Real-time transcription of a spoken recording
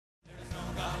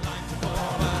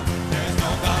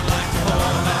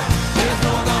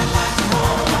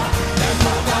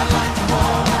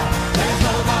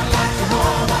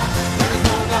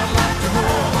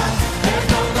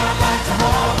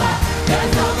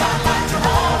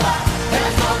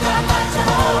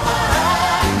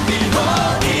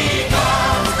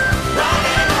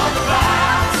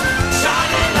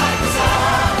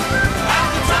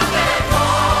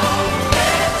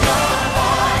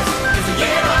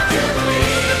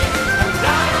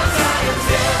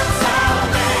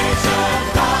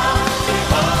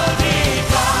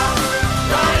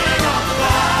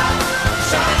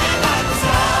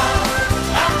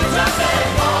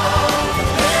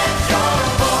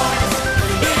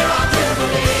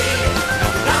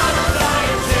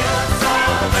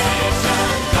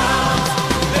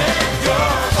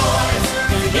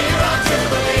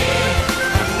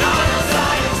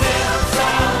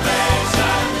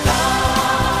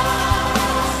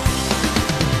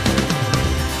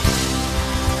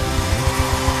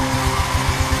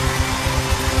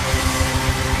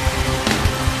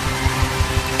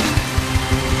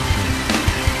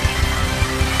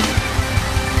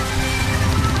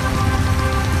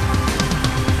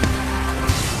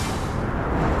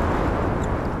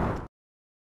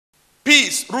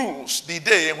rules the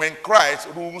day when Christ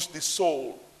rules the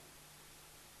soul.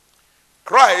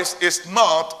 Christ is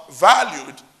not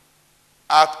valued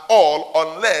at all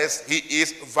unless he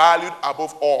is valued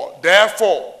above all.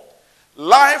 Therefore,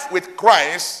 life with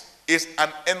Christ is an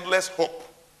endless hope,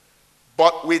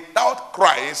 but without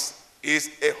Christ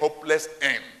is a hopeless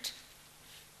end.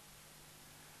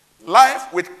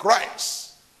 Life with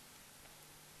Christ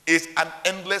is an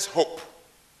endless hope,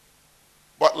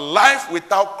 but life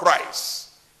without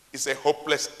Christ is a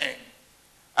hopeless end.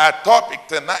 Our topic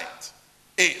tonight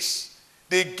is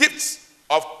the gifts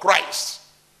of Christ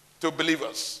to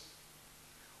believers.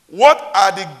 What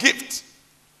are the gifts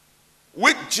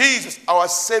which Jesus, our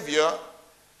Savior,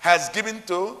 has given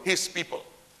to his people,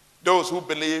 those who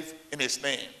believe in his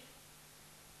name?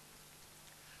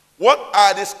 What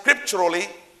are the scripturally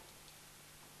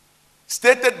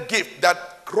stated gifts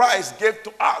that Christ gave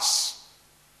to us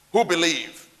who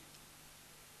believe?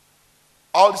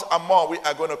 All this and more we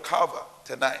are going to cover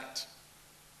tonight.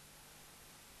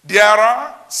 There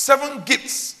are 7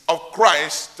 gifts of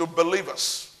Christ to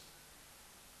believers.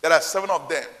 There are 7 of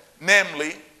them.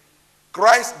 Namely,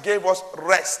 Christ gave us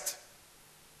rest.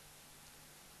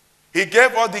 He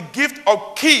gave us the gift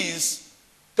of keys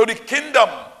to the kingdom.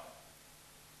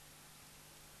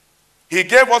 He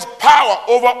gave us power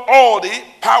over all the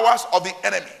powers of the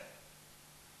enemy.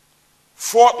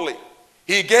 Fourthly,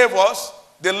 he gave us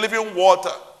the living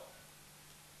water.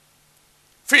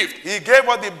 Fifth, he gave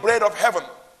us the bread of heaven,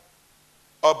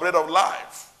 or bread of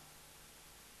life.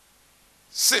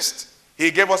 Sixth,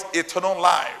 he gave us eternal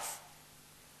life.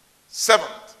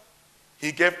 Seventh,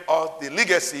 he gave us the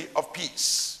legacy of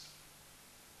peace.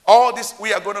 All this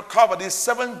we are going to cover, these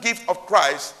 7 gifts of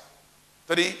Christ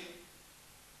to the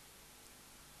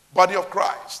body of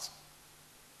Christ.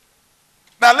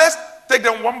 Now let's take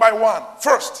them one by one.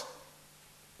 First,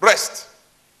 rest.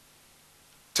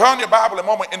 Turn your Bible a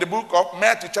moment in the book of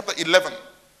Matthew chapter 11,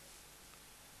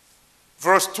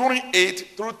 verse 28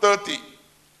 through 30.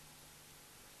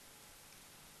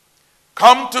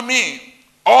 Come to me,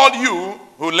 all you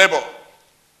who labor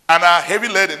and are heavy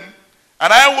laden,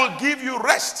 and I will give you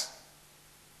rest.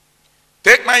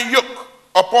 Take my yoke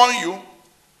upon you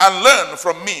and learn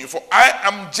from me, for I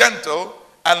am gentle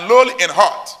and lowly in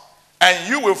heart, and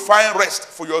you will find rest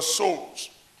for your souls.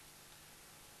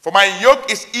 For my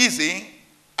yoke is easy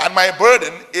and my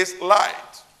burden is light.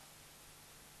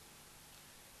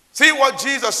 See what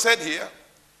Jesus said here?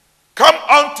 Come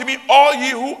unto me, all ye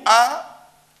who are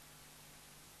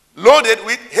loaded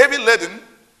with heavy laden,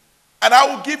 and I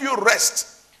will give you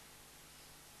rest.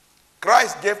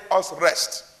 Christ gave us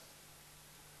rest.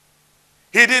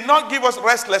 He did not give us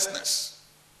restlessness.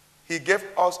 He gave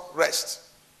us rest.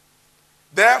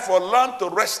 Therefore, learn to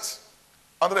rest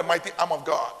under the mighty arm of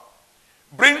God.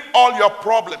 Bring all your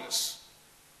problems,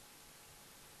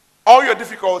 all your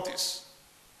difficulties,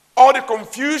 all the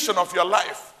confusion of your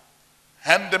life,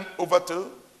 hand them over to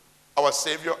our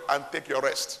Savior and take your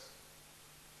rest.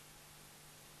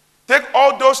 Take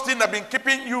all those things that have been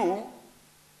keeping you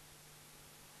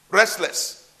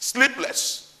restless,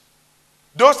 sleepless.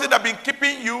 Those things that have been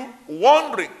keeping you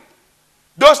wandering.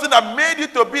 Those things that made you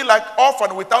to be like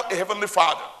orphan without a heavenly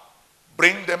Father.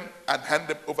 Bring them and hand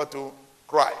them over to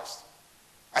Christ.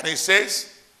 And he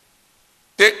says,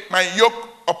 take my yoke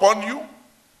upon you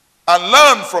and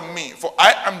learn from me, for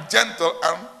I am gentle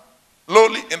and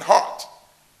lowly in heart,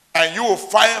 and you will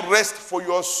find rest for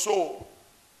your soul.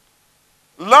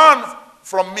 Learn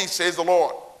from me, says the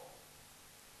Lord.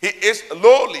 He is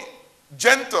lowly,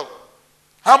 gentle,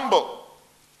 humble,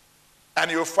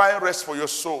 and you will find rest for your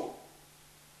soul.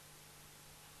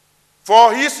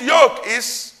 For his yoke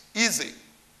is easy,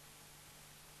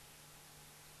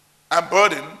 and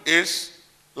burden is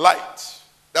light.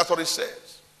 That's what it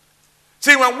says.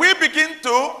 See, when we begin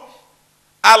to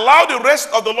allow the rest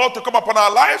of the Lord to come upon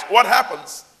our lives, what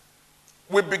happens?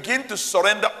 We begin to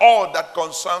surrender all that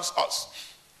concerns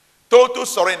us. Total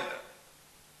surrender.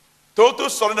 Total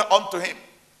surrender unto him.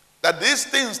 That these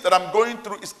things that I'm going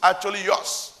through is actually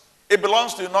yours. It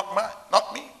belongs to you, not mine,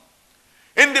 not me.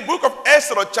 In the book of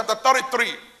Ezra, chapter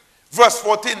 33, verse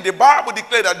 14, the Bible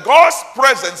declares that God's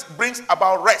presence brings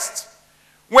about rest.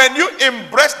 When you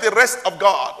embrace the rest of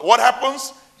God, what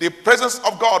happens? The presence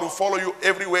of God will follow you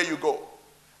everywhere you go.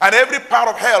 And every power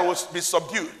of hell will be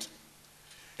subdued.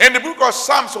 In the book of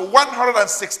Psalms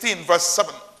 116, verse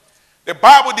 7, the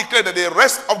Bible declares that the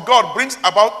rest of God brings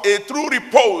about a true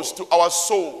repose to our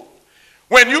soul.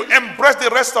 When you embrace the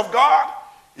rest of God,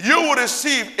 you will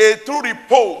receive a true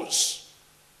repose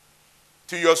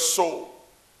to your soul.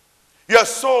 Your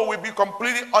soul will be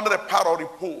completely under the power of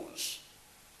repose.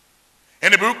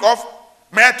 In the book of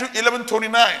Matthew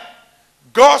 11:29.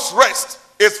 God's rest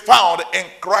is found in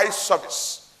Christ's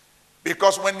service.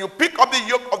 Because when you pick up the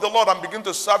yoke of the Lord and begin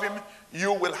to serve him,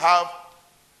 you will have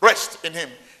rest in him.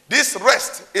 This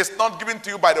rest is not given to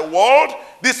you by the world.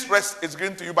 This rest is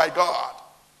given to you by God.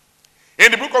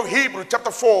 In the book of Hebrews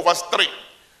chapter 4 verse 3,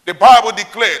 the Bible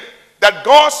declared that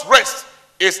God's rest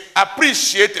is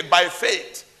appreciated by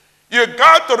faith. You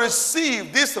got to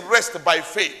receive this rest by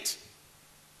faith.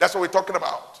 That's what we're talking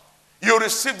about. You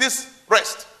receive this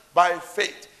rest by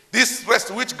faith. This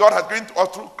rest which God has given to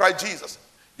us through Christ Jesus.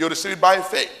 You receive it by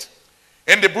faith.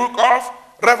 In the book of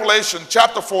Revelation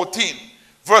chapter 14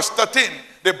 verse 13,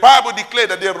 the Bible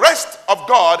declared that the rest of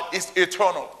God is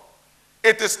eternal.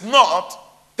 It is not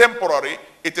temporary,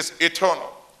 it is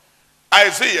eternal.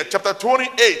 Isaiah chapter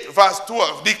 28 verse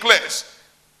 12 declares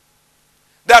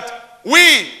that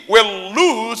we will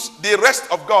lose the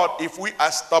rest of God if we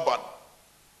are stubborn.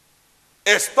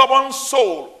 A stubborn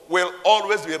soul will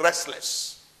always be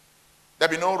restless. There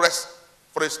will be no rest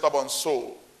for a stubborn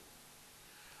soul.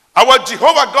 Our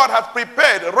Jehovah God has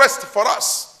prepared rest for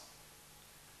us.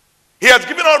 He has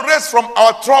given us rest from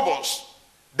our troubles.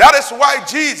 That is why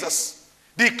Jesus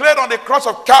declared on the cross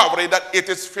of Calvary that it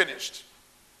is finished.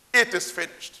 It is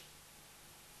finished.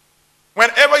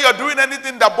 Whenever you're doing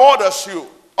anything that bothers you,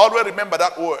 always remember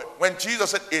that word. When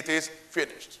Jesus said it is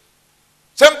finished.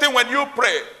 Same thing when you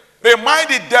pray. Remind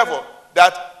the devil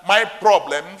that my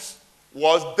problems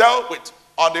was dealt with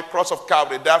on the cross of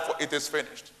Calvary. Therefore it is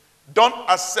finished. Don't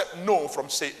accept no from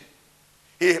Satan.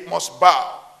 He must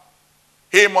bow.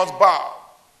 He must bow.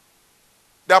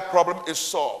 That problem is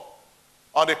solved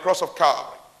on the cross of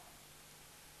Calvary.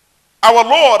 Our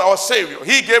Lord, our Savior,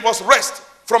 he gave us rest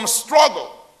from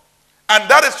struggle. And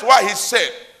that is why he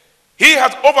said, he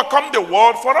has overcome the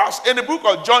world for us. In the book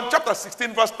of John chapter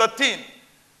 16 verse 13,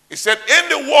 he said, in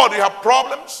the world you have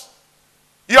problems,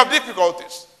 you have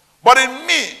difficulties. But in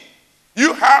me,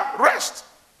 you have rest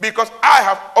because I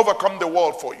have overcome the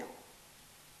world for you.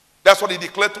 That's what he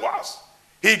declared to us.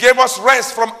 He gave us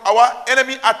rest from our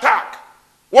enemy attack.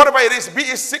 Whatever it is, be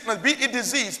it sickness, be it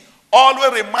disease,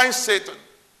 always remind Satan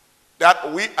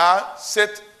that we are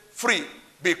set free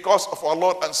because of our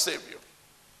Lord and Savior.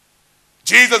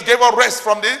 Jesus gave us rest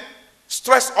from the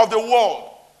stress of the world.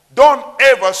 Don't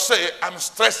ever say, I'm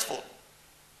stressful.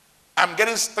 I'm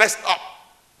getting stressed up.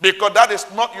 Because that is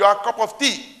not your cup of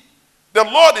tea. The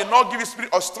Lord did not give you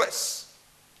spirit of stress.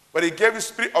 But he gave you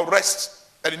spirit of rest.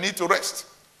 That you need to rest.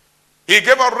 He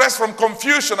gave us rest from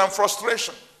confusion and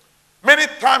frustration. Many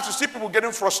times you see people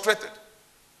getting frustrated.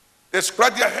 They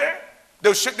scratch their hair.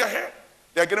 They'll shake their hair.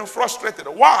 They're getting frustrated.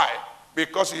 Why?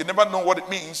 Because you never know what it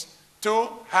means to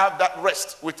have that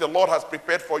rest which the Lord has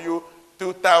prepared for you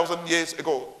 2,000 years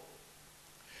ago.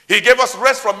 He gave us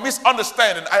rest from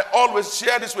misunderstanding. I always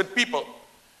share this with people.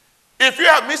 If you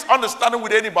have misunderstanding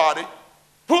with anybody,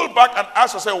 pull back and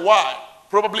ask yourself why.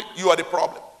 Probably you are the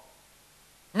problem.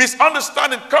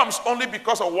 Misunderstanding comes only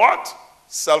because of what?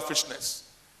 Selfishness.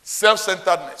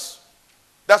 Self-centeredness.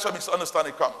 That's where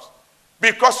misunderstanding comes.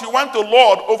 Because you want to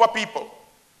lord over people.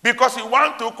 Because you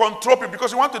want to control people.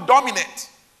 Because you want to dominate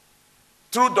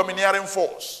through domineering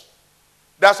force.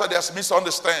 That's why there's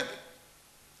misunderstanding.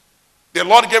 The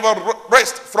Lord gave us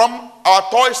rest from our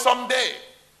toilsome day.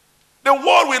 The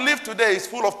world we live today is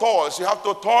full of toils. You have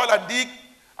to toil and dig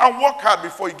and work hard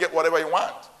before you get whatever you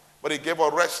want. But he gave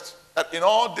us rest. That in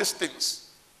all these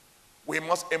things, we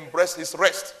must embrace his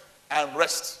rest and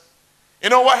rest. You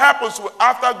know what happens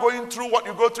after going through what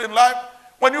you go through in life?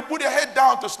 When you put your head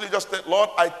down to sleep, just say, Lord,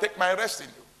 I take my rest in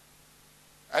you.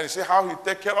 And you see how he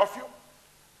take care of you.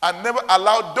 And never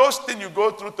allow those things you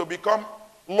go through to become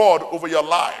Lord over your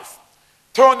life.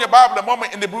 Turn your Bible a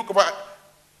moment in the book of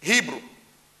Hebrew.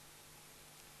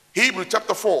 Hebrew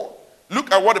chapter 4.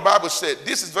 Look at what the Bible said.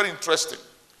 This is very interesting.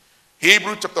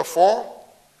 Hebrew chapter 4,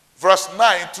 verse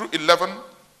 9 through 11.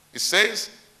 It says,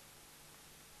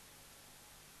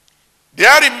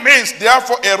 there remains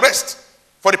therefore a rest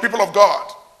for the people of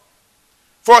God.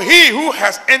 For he who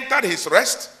has entered his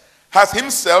rest has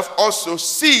himself also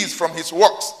ceased from his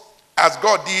works, as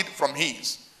God did from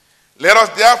his. Let us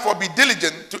therefore be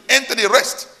diligent to enter the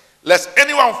rest, lest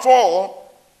anyone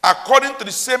fall according to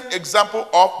the same example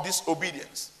of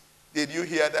disobedience. Did you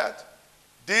hear that?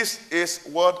 This is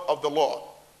word of the Lord.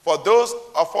 For those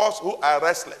of us who are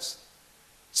restless.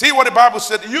 See what the Bible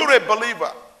said. You're a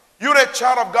believer. You're a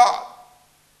child of God.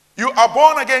 You are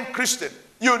born again Christian.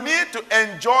 You need to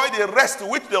enjoy the rest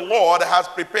which the Lord has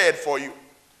prepared for you.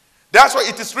 That's why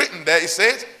it is written there. It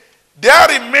says, there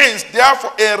remains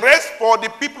therefore a rest for the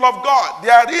people of God.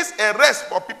 There is a rest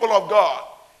for people of God.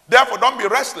 Therefore, don't be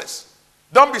restless.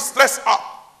 Don't be stressed up.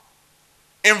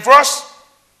 In verse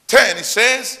 10, it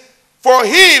says, for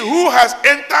he who has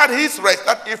entered his rest,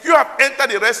 that if you have entered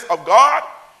the rest of God,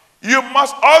 you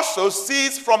must also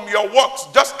cease from your works,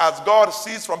 just as God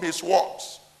ceased from his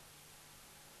works.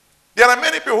 There are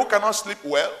many people who cannot sleep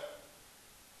well.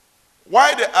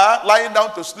 While they are lying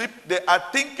down to sleep, they are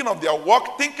thinking of their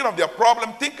work, thinking of their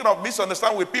problem, thinking of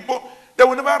misunderstanding with people. They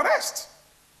will never rest.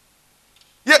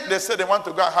 Yet they say they want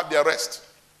to go and have their rest.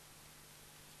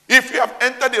 If you have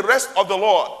entered the rest of the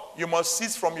Lord, you must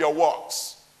cease from your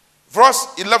works. Verse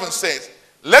 11 says,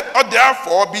 let us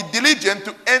therefore be diligent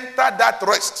to enter that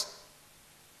rest.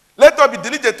 Let us be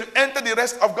diligent to enter the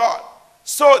rest of God,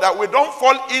 so that we don't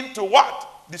fall into what?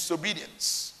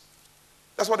 Disobedience.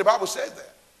 That's what the Bible says there.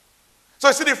 So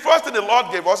you see, the first thing the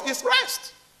Lord gave us is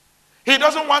rest. He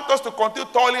doesn't want us to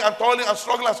continue toiling and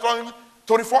struggling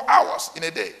 24 hours in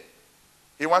a day.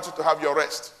 He wants you to have your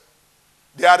rest.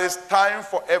 There is time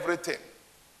for everything.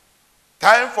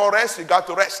 Time for rest, you got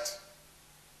to rest.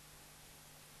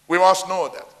 We must know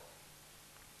that.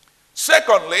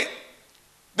 Secondly,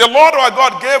 the Lord our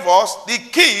God gave us the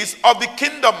keys of the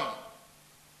kingdom.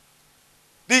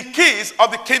 The keys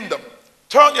of the kingdom.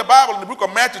 Turn your Bible in the book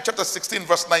of Matthew chapter 16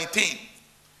 verse 19.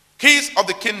 Keys of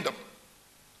the kingdom.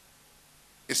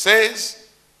 It says,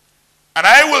 and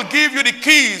I will give you the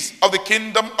keys of the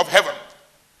kingdom of heaven.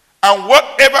 And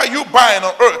whatever you bind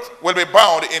on earth will be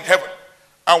bound in heaven.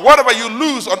 And whatever you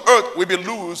loose on earth will be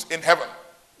loosed in heaven.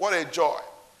 What a joy.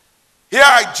 Here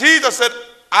Jesus said,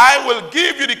 I will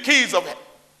give you the keys of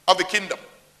the kingdom.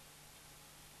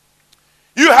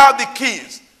 You have the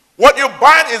keys. What you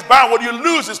bind is bound. What you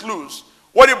lose is loose.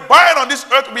 What you bind on this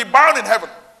earth will be bound in heaven.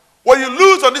 What you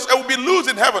lose on this earth will be loose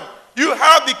in heaven. You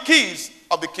have the keys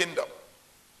of the kingdom.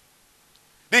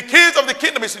 The keys of the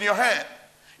kingdom is in your hand.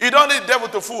 You don't need the devil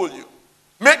to fool you.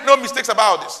 Make no mistakes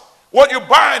about this. What you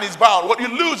bind is bound. What you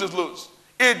lose is loose.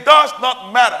 It does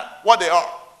not matter what they are.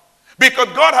 Because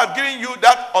God has given you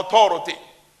that authority.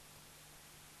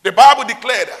 The Bible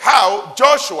declared how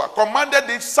Joshua commanded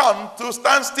the sun to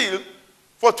stand still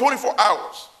for 24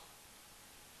 hours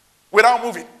without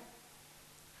moving.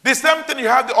 The same thing, you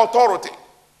have the authority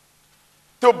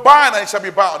to bind and it shall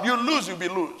be bound. You lose, you'll be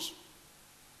loose.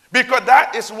 Because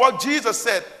that is what Jesus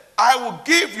said. I will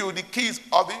give you the keys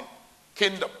of the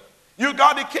kingdom. You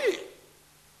got the key.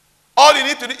 All you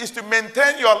need to do is to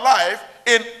maintain your life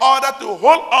in order to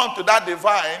hold on to that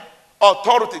divine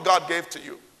authority God gave to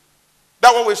you.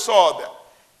 That's what we saw there.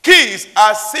 Keys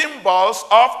are symbols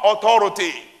of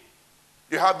authority.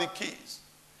 You have the keys.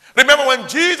 Remember when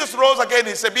Jesus rose again,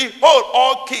 he said, behold,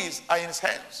 all keys are in his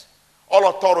hands. All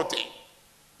authority.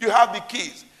 You have the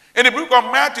keys. In the book of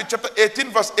Matthew chapter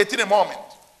 18 verse 18 a moment,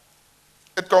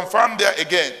 it confirmed there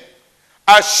again.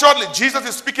 As surely, Jesus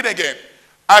is speaking again.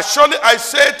 As surely I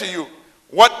say to you,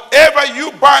 whatever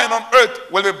you bind on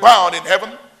earth will be bound in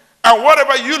heaven, and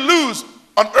whatever you lose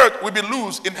on earth will be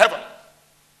loosed in heaven.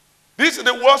 These are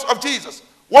the words of Jesus.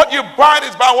 What you bind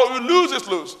is bound, what you lose is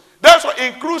loose. That's what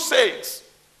in crusades,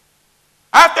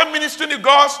 after ministering to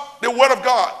God's, the word of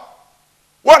God,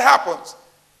 what happens?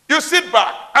 You sit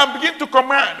back and begin to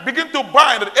command, begin to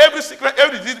bind that every sickness,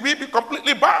 every disease will be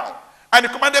completely bound. And you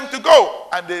command them to go,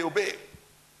 and they obey.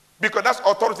 Because that's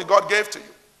authority God gave to you.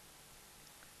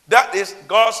 That is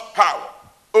God's power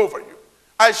over you.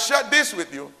 I shared this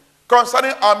with you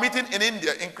concerning our meeting in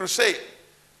India, in crusade,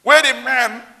 where the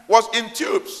man was in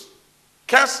tubes,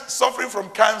 suffering from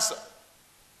cancer.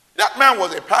 That man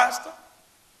was a pastor.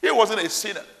 He wasn't a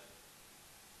sinner.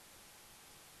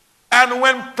 And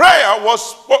when prayer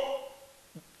was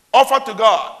offered to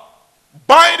God,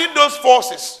 binding those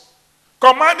forces,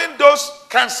 commanding those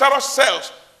cancerous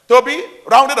cells to be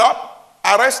rounded up,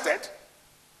 arrested,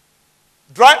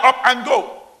 dry up and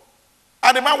go.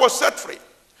 And the man was set free.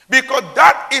 Because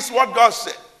that is what God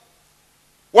said.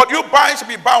 What you bind shall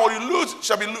be bound, what you lose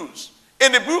shall be loose.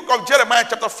 In the book of Jeremiah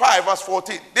chapter 5 verse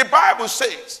 14, the Bible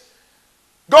says,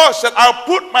 God said, I'll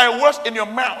put my words in your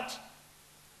mouth,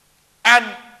 and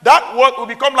that word will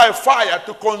become like fire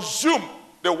to consume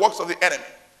the works of the enemy.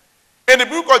 In the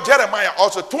book of Jeremiah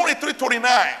also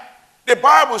 23:29, the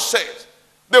Bible says,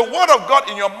 the word of God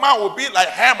in your mouth will be like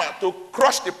hammer to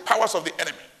crush the powers of the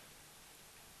enemy.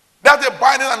 That's the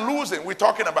binding and loosing we're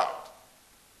talking about.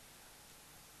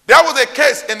 There was a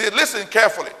case, and listen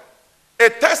carefully, a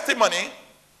testimony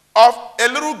of a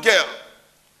little girl,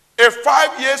 a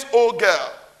 5-year-old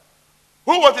girl,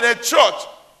 who was in a church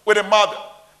with a mother.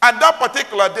 And that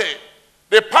particular day,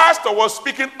 the pastor was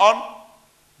speaking on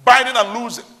binding and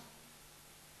loosing.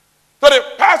 So the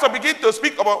pastor began to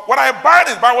speak about what I bind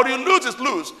is bind, what you lose is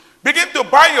loose. Begin to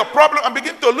bind your problem and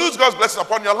begin to lose God's blessing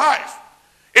upon your life.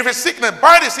 If it's sickness,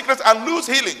 bind the sickness and lose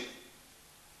healing.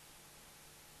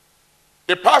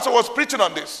 The pastor was preaching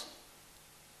on this.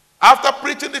 After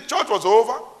preaching, the church was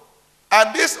over.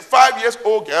 And this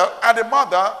 5-year-old girl and the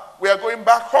mother were going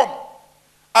back home.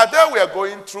 And then we are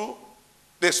going through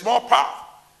the small path.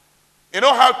 You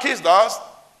know how kids does?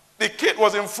 The kid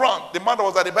was in front, the mother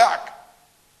was at the back.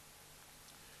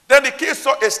 Then the kid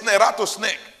saw a snake,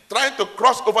 rattlesnake, trying to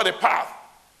cross over the path.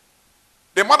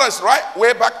 The mother is right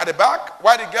way back at the back,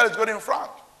 while the girl is going in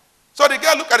front. So the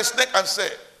girl looked at the snake and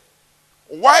said,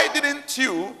 "Why didn't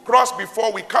you cross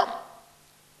before we come?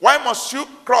 Why must you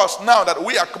cross now that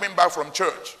we are coming back from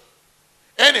church?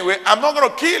 Anyway, I'm not going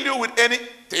to kill you with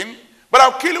anything, but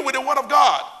I'll kill you with the word of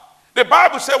God. The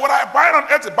Bible says, what I bind on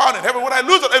earth is bound in heaven. What I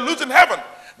lose on earth, I lose in heaven.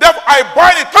 Therefore, I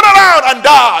bind it, turn around and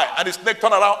die." And the snake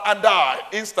turned around and died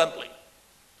instantly.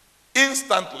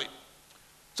 Instantly.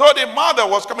 So the mother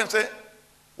was coming and say,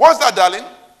 "What's that, darling?"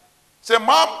 Say,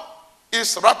 "Mom,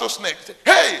 it's rattlesnake." Say,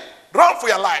 "Hey, run for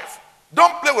your life.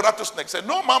 Don't play with rattlesnake." Say,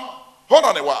 "No, Mom, hold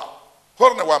on a while.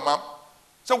 Hold on a while, Mom."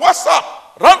 Say, "What's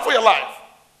up? Run for your life."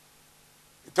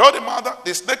 He told the mother,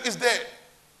 "The snake is dead."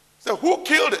 Say, "Who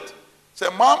killed it?" Say,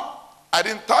 "Mom, I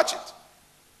didn't touch it.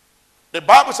 The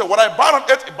Bible said, what I bind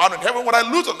on earth is bound in heaven. What I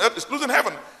lose on earth is loose in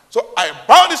heaven. So I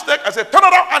bound the snake. I said, turn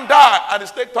around and die." And the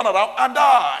snake turned around and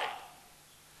died.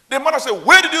 The mother said,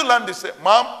 "Where did you learn this?" Said,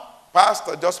 "Mom,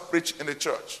 pastor just preached in the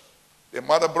church." The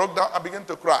mother broke down and began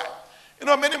to cry. You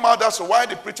know, many mothers, while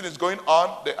the preaching is going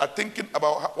on, they are thinking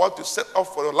about what to set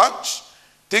up for lunch,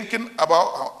 thinking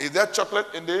about is there chocolate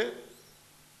in the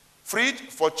fridge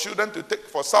for children to take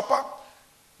for supper?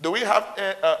 Do we have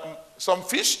some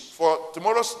fish for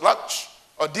tomorrow's lunch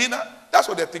or dinner? That's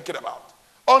what they're thinking about.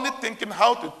 Only thinking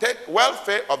how to take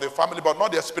welfare of the family, but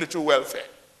not their spiritual welfare.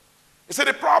 You see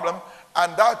the problem?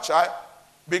 And that child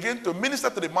began to minister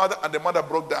to the mother, and the mother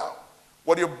broke down.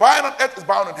 What you bind on earth is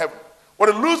bound in heaven. What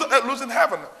you lose on earth, lose in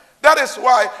heaven. That is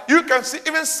why you can see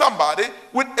even somebody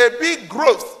with a big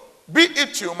growth, be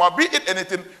it tumor, be it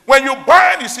anything, when you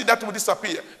bind, you see that will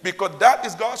disappear, because that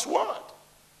is God's word.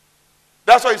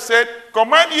 That's why he said,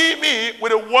 "Command ye me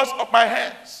with the words of my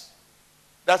hands."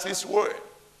 That's his word.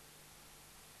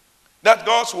 That's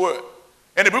God's word.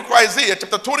 In the book of Isaiah,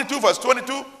 chapter 22, verse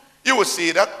 22, you will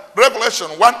see that. Revelation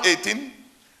 1:18,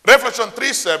 Revelation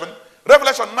 3:7,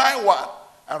 Revelation 9:1,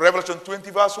 and Revelation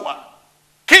 20, verse 1.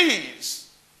 Keys.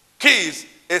 Keys,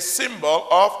 a symbol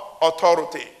of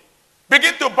authority.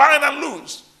 Begin to bind and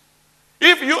loose.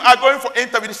 If you are going for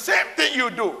interview, the same thing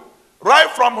you do. Right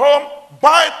from home,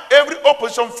 bind every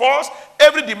opposition force,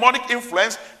 every demonic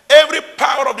influence, every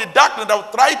power of the darkness that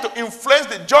will try to influence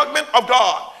the judgment of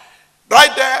God.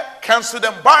 Right there, cancel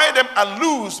them, bind them, and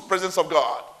lose the presence of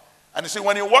God. And you see,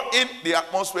 when you walk in, the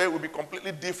atmosphere will be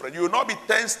completely different. You will not be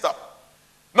tensed up.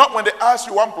 Not when they ask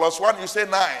you 1 + 1, you say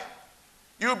 9.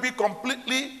 You'll be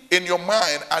completely in your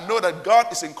mind and know that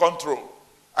God is in control.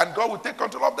 And God will take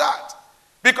control of that.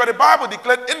 Because the Bible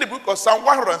declared in the book of Psalm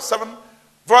 107,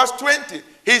 verse 20,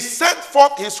 he sent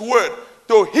forth his word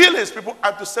to heal his people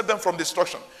and to save them from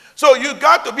destruction. So you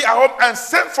got to be at home and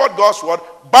send forth God's word,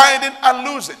 binding and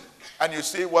loosing. And you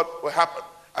see what will happen.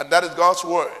 And that is God's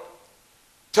word.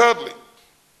 Thirdly,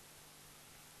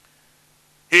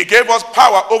 he gave us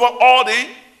power over all the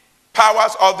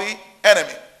powers of the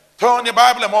enemy. Turn your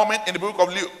Bible a moment in the book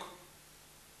of Luke.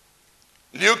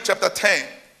 Luke chapter 10,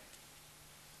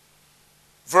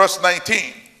 verse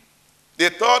 19. The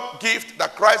third gift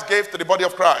that Christ gave to the body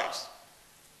of Christ.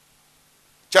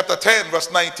 Chapter 10,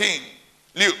 verse 19.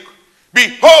 Luke.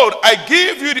 "Behold, I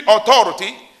give you the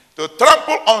authority to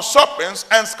trample on serpents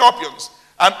and scorpions,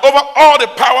 and over all the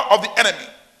power of the enemy.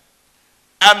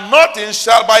 And nothing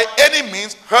shall by any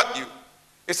means hurt you."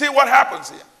 You see what happens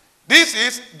here? This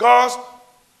is God's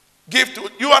gift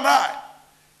to you and I.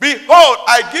 "Behold,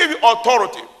 I give you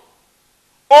authority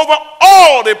over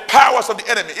all the powers of the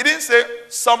enemy." It didn't say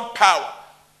some power.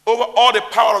 Over all the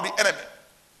power of the enemy.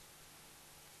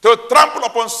 To trample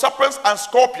upon serpents and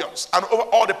scorpions, and over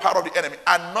all the power of the enemy,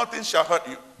 and nothing shall hurt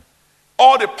you.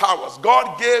 All the powers.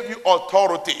 God gave you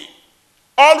authority.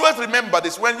 Always remember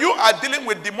this. When you are dealing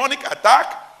with demonic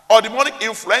attack, or demonic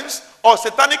influence, or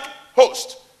satanic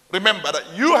host, remember that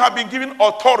you have been given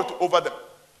authority over them.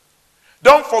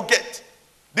 Don't forget.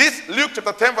 This Luke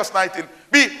chapter 10, verse 19.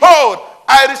 "Behold,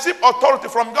 I receive authority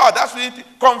from God." That's what you need to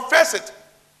confess it.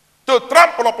 To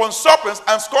trample upon serpents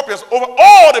and scorpions, over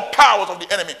all the powers of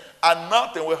the enemy, and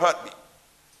nothing will hurt me.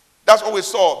 That's what we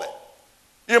saw there.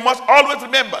 You must always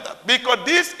remember that, because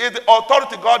this is the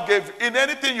authority God gave you in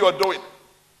anything you are doing.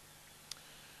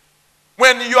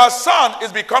 When your son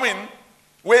is becoming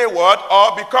wayward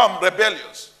or become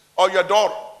rebellious, or your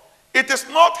daughter, It is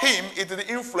not him, it is the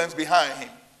influence behind him.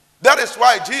 That is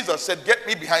why Jesus said, "Get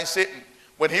me behind Satan,"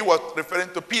 when he was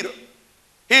referring to Peter.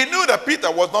 He knew that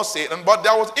Peter was not Satan, but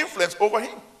there was influence over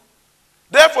him.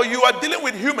 Therefore, you are dealing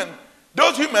with humans.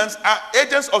 Those humans are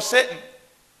agents of Satan.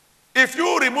 If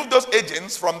you remove those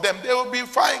agents from them, they will be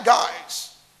fine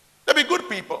guys. They'll be good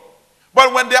people.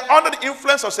 But when they're under the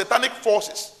influence of satanic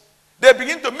forces, they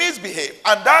begin to misbehave.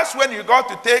 And that's when you got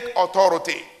to take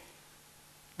authority.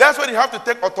 That's when you have to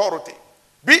take authority.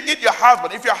 Be it your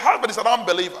husband. If your husband is an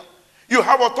unbeliever, you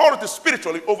have authority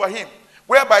spiritually over him,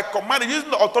 whereby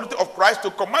using the authority of Christ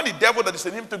to command the devil that is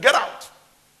in him to get out.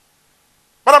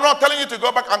 But I'm not telling you to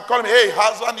go back and call him, "Hey,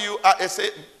 husband, you are a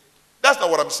Satan." That's not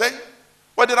what I'm saying.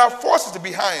 But there are forces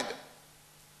behind it.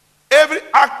 Every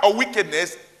act of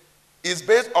wickedness is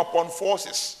based upon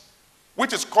forces,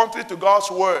 which is contrary to God's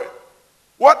word.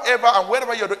 Whatever and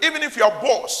wherever you're doing, even if your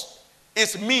boss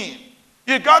is mean,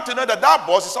 you got to know that that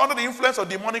boss is under the influence of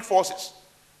demonic forces.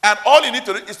 And all you need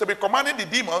to do is to be commanding the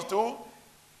demons to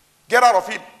get out of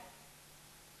him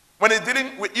when he's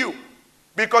dealing with you,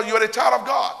 because you're a child of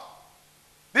God.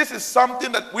 This is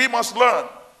something that we must learn.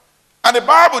 And the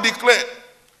Bible declared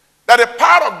that the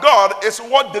power of God is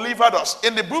what delivered us.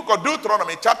 In the book of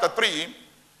Deuteronomy chapter 3,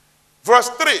 verse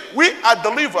 3, we are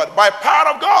delivered by power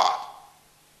of God.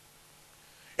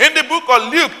 In the book of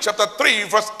Luke chapter 3,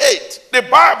 verse 8, the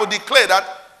Bible declared that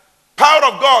power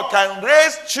of God can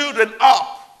raise children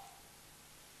up.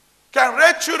 Can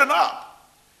raise children up.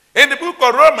 In the book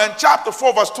of Romans chapter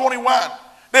 4, verse 21,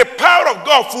 the power of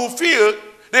God fulfilled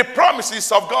the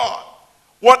promises of God.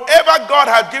 Whatever God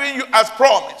has given you as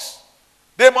promise,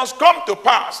 they must come to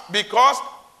pass, because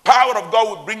power of God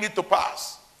will bring it to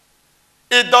pass.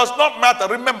 It does not matter.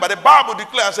 Remember, the Bible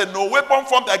declares that no weapon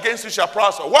formed against you shall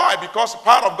prosper. Why? Because the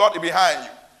power of God is behind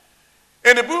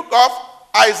you. In the book of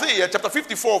Isaiah chapter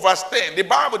 54 verse 10, the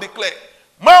Bible declares,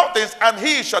 "Mountains and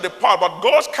hills shall depart, but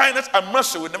God's kindness and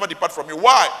mercy will never depart from you."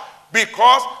 Why?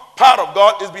 Because power of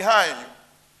God is behind you.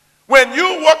 When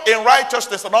you walk in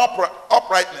righteousness and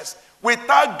uprightness,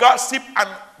 without gossip and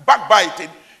backbiting,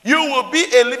 you will be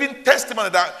a living testimony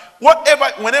that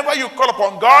whenever you call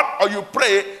upon God or you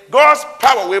pray, God's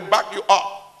power will back you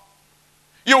up.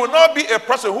 You will not be a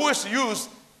person who is used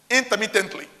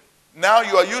intermittently. Now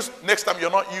you are used, next time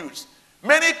you're not used.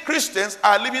 Many Christians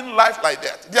are living life like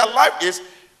that. Their life is,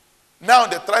 now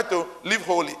they try to live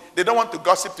holy. They don't want to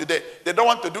gossip today. They don't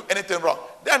want to do anything wrong.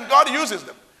 Then God uses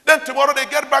them. Then tomorrow they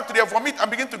get back to their vomit and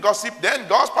begin to gossip. Then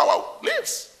God's power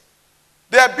leaves.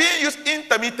 They are being used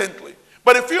intermittently.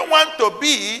 But if you want to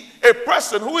be a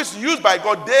person who is used by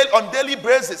God on daily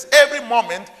basis, every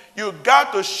moment, you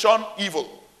got to shun evil.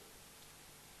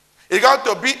 You got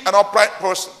to be an upright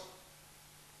person.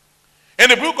 In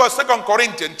the book of 2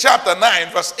 Corinthians chapter 9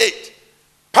 verse 8,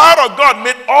 power of God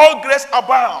made all grace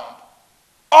abound.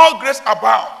 All grace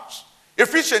abounds.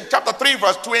 Ephesians chapter 3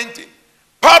 verse 20,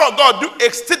 power of God do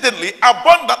exceedingly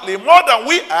abundantly more than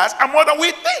we ask and more than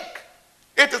we think.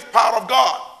 It is power of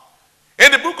God.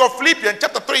 In the book of Philippians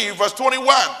chapter 3 verse 21,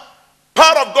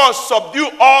 power of God subdue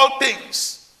all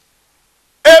things.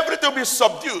 Everything will be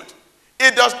subdued.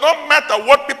 It does not matter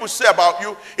what people say about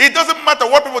you. It doesn't matter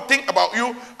what people think about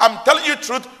you. I'm telling you the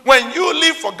truth. When you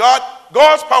live for God,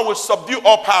 God's power will subdue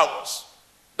all powers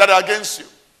that are against you.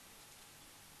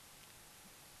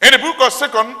 In the book of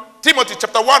 2 Timothy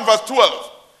chapter 1 verse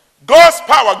 12, God's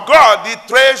power, God the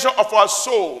treasure of our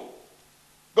soul.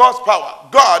 God's power,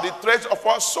 God the treasure of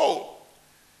our soul.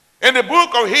 In the book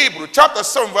of Hebrews chapter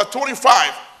 7 verse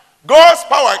 25, God's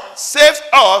power saves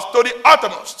us to the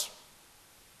uttermost.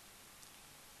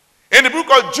 In the book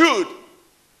of Jude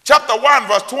chapter 1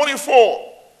 verse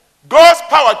 24, God's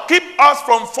power keeps us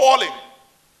from falling.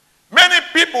 Many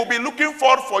people will be looking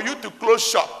forward for you to close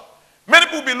shop. Many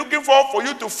people will be looking forward for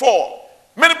you to fall.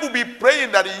 Many people will be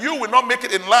praying that you will not make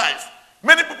it in life.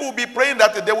 Many people will be praying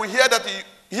that they will hear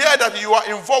that you are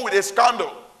involved with a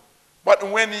scandal. But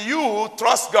when you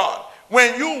trust God,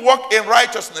 when you walk in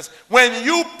righteousness, when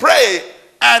you pray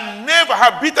and never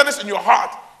have bitterness in your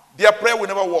heart, their prayer will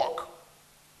never work.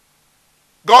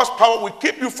 God's power will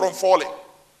keep you from falling.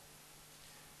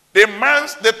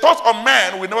 The thoughts of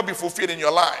man will never be fulfilled in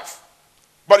your life.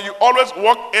 But you always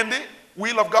walk in the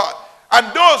will of God. And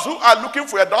those who are looking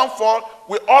for your downfall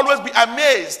will always be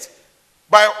amazed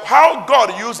by how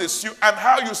God uses you and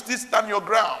how you still stand your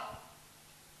ground.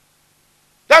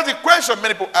 That's the question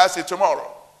many people ask you tomorrow.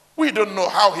 We don't know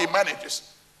how he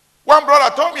manages. One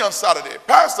brother told me on Saturday,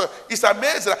 "Pastor, it's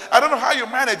amazing. I don't know how you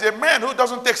manage a man who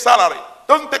doesn't take salary,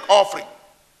 doesn't take offering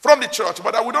from the church,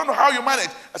 but we don't know how you manage."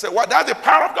 I said, "Well, that's the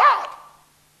power of God.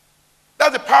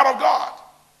 That's the power of God."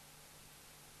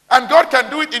 And God can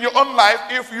do it in your own life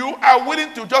if you are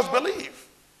willing to just believe.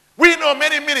 We know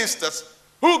many ministers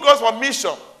who goes for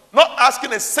mission, not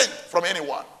asking a cent from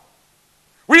anyone.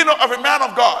 We know of a man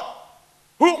of God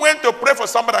who went to pray for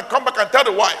somebody and come back and tell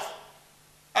the wife,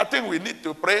 I think we need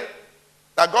to pray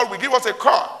that God will give us a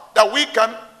car that we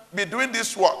can be doing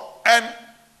this work. And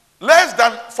less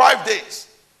than 5 days,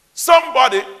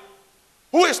 somebody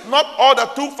who is not all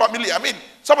that too familiar,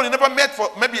 somebody never met for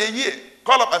maybe a year,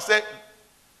 call up and say,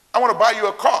 I want to buy you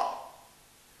a car.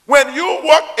 When you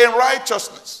walk in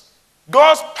righteousness,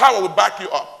 God's power will back you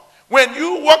up. When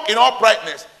you walk in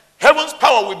uprightness, heaven's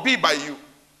power will be by you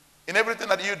in everything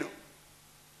that you do.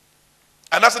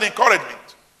 And that's an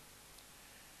encouragement.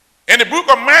 In the book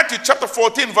of Matthew chapter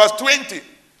 14 verse 20,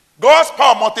 God's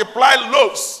power multiplied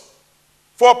loaves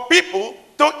for people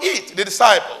to eat, the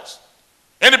disciples.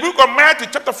 In the book of Matthew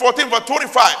chapter 14 verse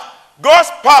 25, God's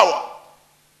power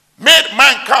made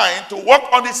mankind to walk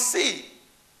on the sea.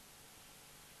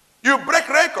 You break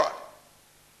record.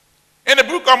 In the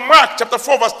book of Mark chapter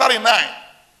 4 verse 39,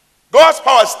 God's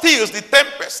power steals the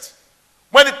tempest.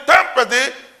 When the tempest,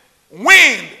 the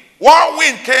wind, one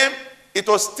wind came, it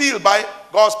was stilled by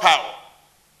God's power.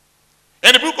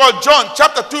 In the book of John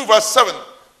chapter 2 verse 7,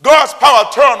 God's power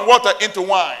turned water into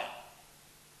wine.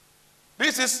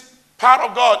 This is power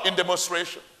of God in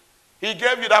demonstration. He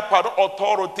gave you that power,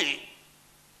 authority.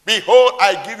 Behold,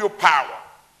 I give you power.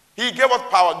 He gave us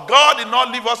power. God did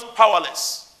not leave us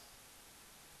powerless.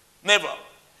 Never.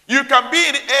 You can be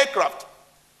in the aircraft.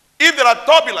 If there are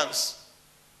turbulence,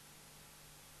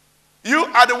 you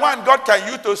are the one God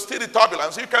can use to steer the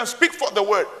turbulence. You can speak for the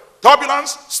word.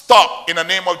 Turbulence, stop in the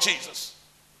name of Jesus.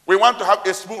 We want to have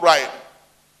a smooth ride.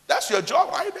 That's your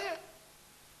job right there.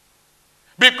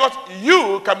 Because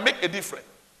you can make a difference.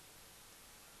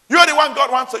 You are the one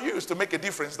God wants to use to make a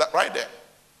difference. That right there.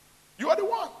 You are the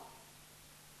one.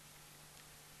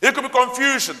 It could be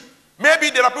confusion. Maybe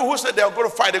there are people who say they are going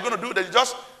to fight, they're going to do that. You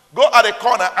just go at a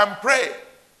corner and pray.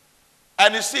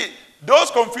 And you see,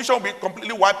 those confusion will be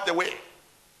completely wiped away.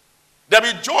 There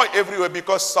will be joy everywhere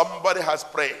because somebody has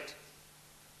prayed.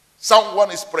 Someone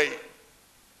is praying.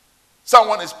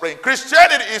 Someone is praying.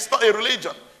 Christianity is not a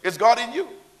religion. It's God in you.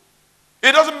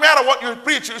 It doesn't matter what you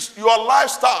preach. It's your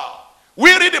lifestyle.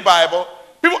 We read the Bible.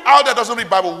 People out there doesn't read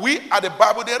the Bible. We are the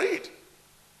Bible they read.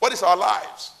 What is our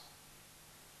lives?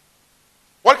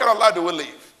 What kind of life do we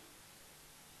live?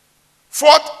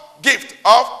 Fourth gift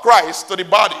of Christ to the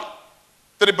body,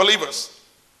 to the believers.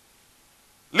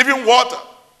 Living water.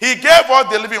 He gave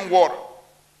us the living water.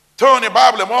 Turn the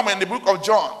Bible a moment in the book of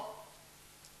John.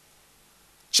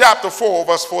 Chapter 4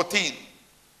 verse 14.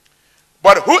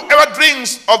 But whoever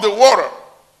drinks of the water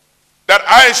that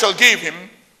I shall give him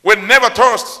will never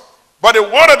thirst. But the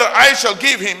water that I shall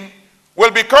give him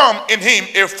will become in him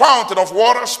a fountain of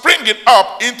water springing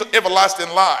up into everlasting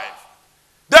life.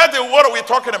 That's the water we're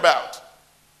talking about.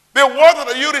 The water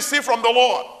that you receive from the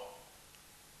Lord.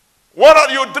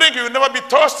 Water you drink, you will never be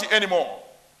thirsty anymore.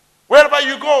 Wherever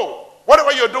you go,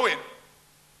 whatever you're doing,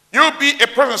 you'll be a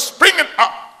person springing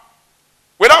up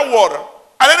without water.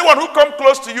 And anyone who comes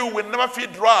close to you will never feel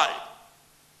dry.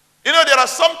 You know, there are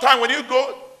some times when you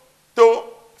go to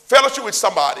fellowship with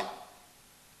somebody,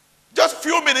 just a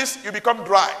few minutes, you become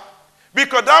dry.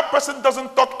 Because that person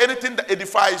doesn't talk anything that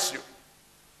edifies you.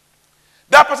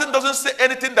 That person doesn't say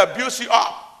anything that builds you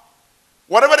up.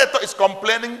 Whatever they talk is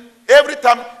complaining. Every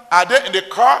time are they in the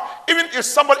car, even if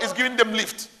somebody is giving them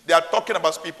lift, they are talking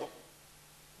about people.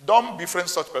 Don't befriend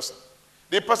such person.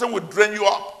 The person will drain you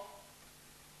up.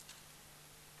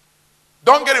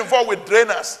 Don't get involved with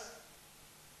drainers.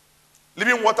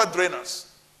 Living water drainers.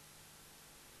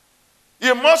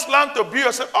 You must learn to build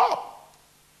yourself up.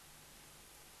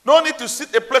 No need to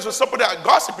sit a place with somebody that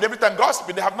gossiping. Every time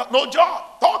gossiping, they have no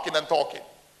job. Talking and talking.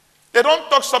 They don't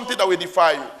talk something that will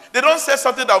defy you. They don't say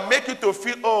something that will make you to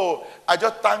feel, oh, I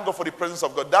just thank God for the presence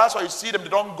of God. That's why you see them, they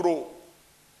don't grow.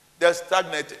 They're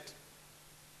stagnated.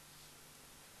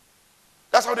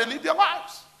 That's how they live their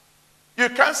lives. You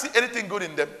can't see anything good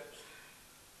in them.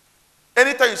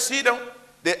 Anytime you see them,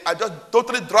 they are just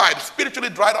totally dried, spiritually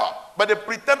dried up. But they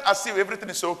pretend as if everything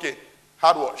is okay.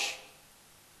 Hard wash.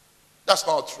 That's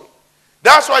not true.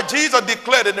 That's why Jesus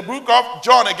declared in the book of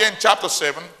John again, chapter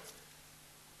 7.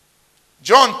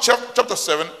 John chapter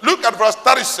 7, look at verse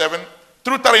 37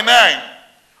 through 39.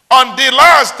 On the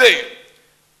last day,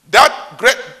 that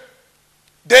great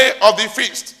day of the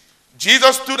feast,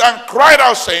 Jesus stood and cried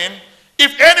out, saying,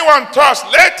 if anyone thirsts,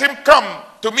 let him come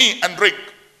to me and drink.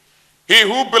 He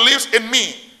who believes in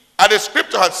me, as the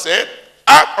scripture has said,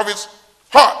 out of his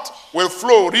heart will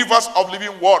flow rivers of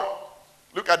living water.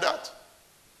 Look at that.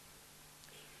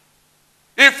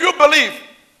 If you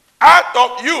out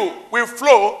of you will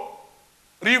flow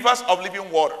rivers of living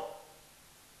water.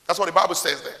 That's what the Bible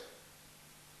says there.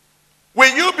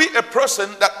 Will you be a person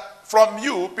that from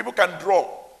you people can draw?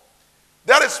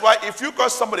 That is why if you call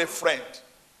somebody a friend,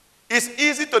 it's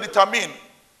easy to determine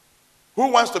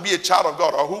who wants to be a child of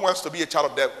God or who wants to be a child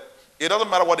of the devil. It doesn't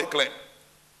matter what they claim.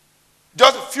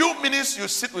 Just a few minutes you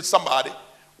sit with somebody,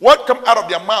 what comes out of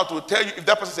their mouth will tell you if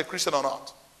that person is a Christian or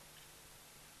not.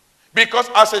 Because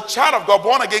as a child of God,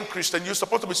 born again Christian, you're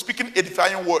supposed to be speaking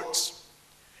edifying words.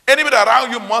 Anybody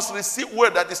around you must receive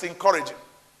word that is encouraging,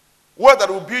 word that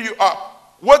will build you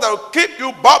up, word that will keep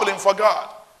you bubbling for God,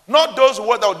 not those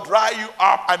words that will dry you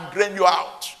up and drain you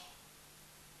out.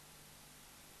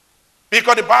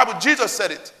 Because the Bible, Jesus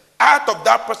said it, out of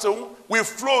that person will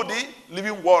flow the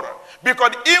living water.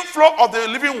 Because the inflow of the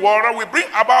living water will bring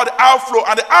about the outflow,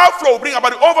 and the outflow will bring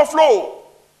about the overflow.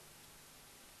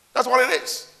 That's what it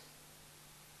is.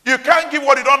 You can't give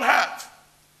what you don't have.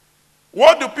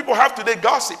 What do people have today?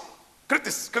 Gossip,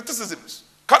 criticisms,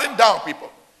 cutting down people.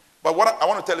 But what I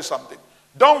want to tell you something.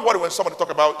 Don't worry when somebody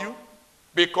talk about you,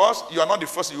 because you are not the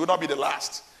first, you will not be the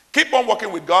last. Keep on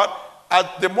working with God. And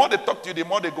the more they talk to you, the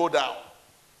more they go down.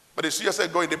 But you see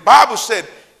yourself going. The Bible said,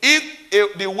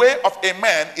 if the way of a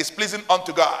man is pleasing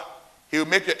unto God, he will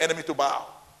make your enemy to bow.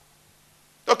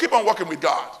 So keep on working with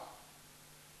God.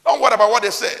 Don't worry about what they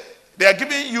say. They are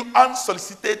giving you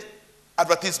unsolicited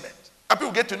advertisement. And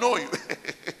people get to know you.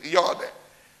 You're there.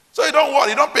 So you don't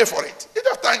worry. You don't pay for it. You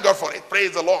just thank God for it.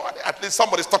 Praise the Lord. At least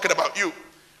somebody's talking about you.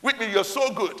 Which means you're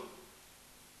so good.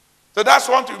 So that's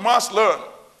what you must learn.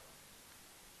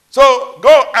 So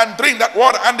go and drink that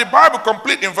water. And the Bible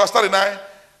complete in verse 39.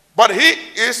 But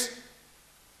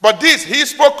this he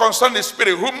spoke concerning the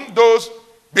Spirit, whom those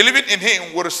believing in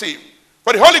him will receive.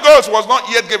 For the Holy Ghost was not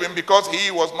yet given, because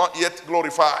he was not yet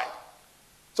glorified.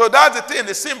 So that's the thing,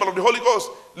 the symbol of the Holy Ghost,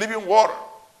 living water.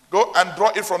 Go and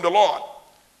draw it from the Lord.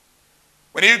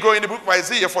 When you go in the book of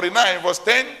Isaiah 49, verse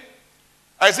 10,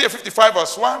 Isaiah 55,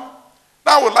 verse 1.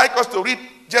 Now I would like us to read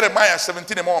Jeremiah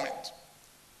 17 a moment.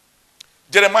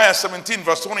 Jeremiah 17,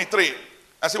 verse 23.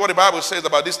 And see what the Bible says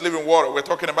about this living water we're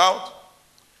talking about.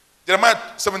 Jeremiah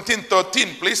 17, 13,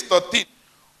 please, 13.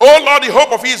 O Lord, the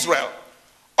hope of Israel,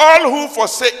 all who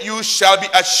forsake you shall be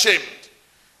ashamed.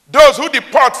 Those who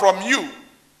depart from you,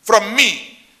 from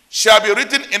me, shall be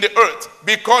written in the earth,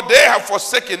 because they have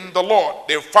forsaken the Lord,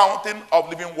 the fountain of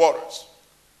living waters.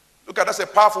 Look at that's a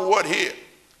powerful word here.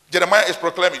 Jeremiah is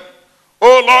proclaiming,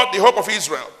 O Lord, the hope of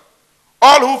Israel,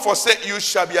 all who forsake you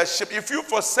shall be ashamed. If you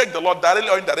forsake the Lord directly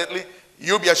or indirectly,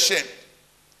 you'll be ashamed.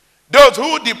 Those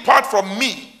who depart from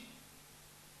me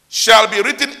shall be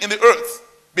written in the earth,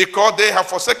 because they have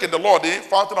forsaken the Lord, the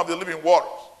fountain of the living waters.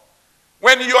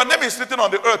 When your name is written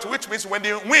on the earth, which means when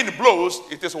the wind blows,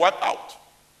 it is wiped out.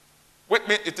 Which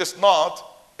means it is not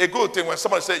a good thing when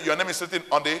somebody says your name is written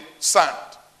on the sand.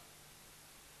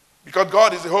 Because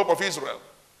God is the hope of Israel.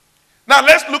 Now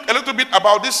let's look a little bit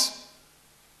about this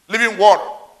living water.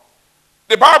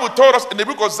 The Bible told us in the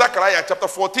book of Zechariah chapter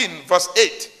 14 verse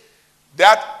 8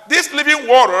 that this living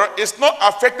water is not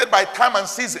affected by time and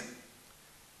season.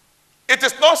 It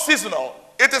is not seasonal.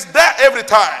 It is there every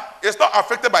time. It's not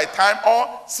affected by time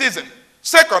or season.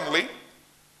 Secondly,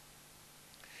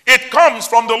 it comes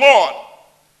from the Lord,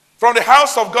 from the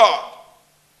house of God.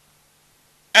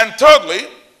 And thirdly,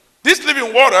 this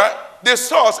living water, the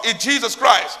source is Jesus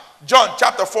Christ. John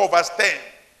chapter 4 verse 10.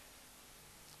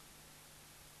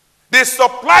 The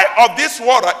supply of this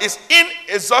water is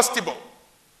inexhaustible.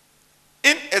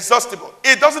 Inexhaustible.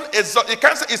 It doesn't exhaust. It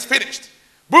can't say it's finished.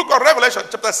 Book of Revelation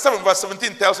chapter 7 verse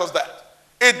 17 tells us that.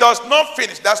 It does not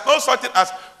finish. There's no such thing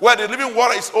as where the living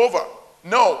water is over.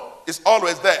 No, it's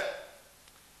always there.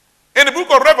 In the book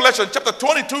of Revelation chapter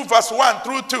 22 verse 1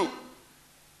 through 2,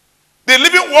 the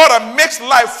living water makes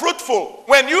life fruitful.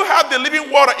 When you have the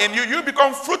living water in you, you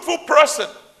become a fruitful person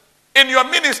in your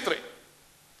ministry,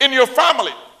 in your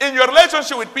family, in your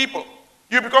relationship with people.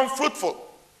 You become fruitful.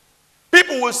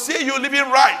 People will see you living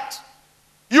right.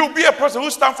 You'll be a person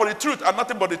who stands for the truth and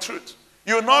nothing but the truth.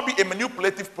 You will not be a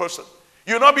manipulative person.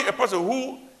 You will not be a person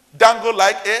who dangle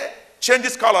like a,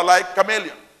 changes color like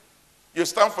chameleon. You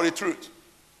stand for the truth.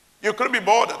 You couldn't be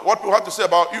bothered what people have to say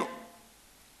about you.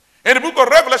 In the book of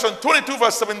Revelation 22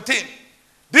 verse 17,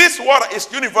 this water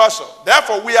is universal.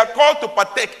 Therefore, we are called to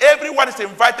partake. Everyone is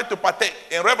invited to partake.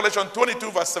 In Revelation 22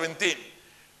 verse 17,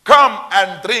 come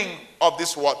and drink of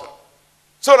this water,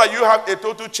 so that you have a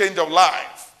total change of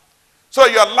life. So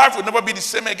your life will never be the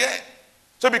same again.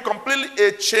 So be completely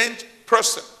a changed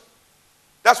person.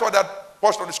 That's what that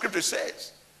portion of the scripture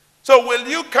says. So will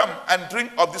you come and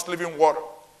drink of this living water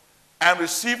and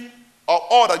receive of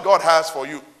all that God has for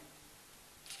you?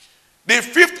 The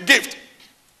fifth gift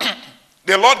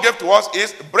the Lord gave to us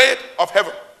is bread of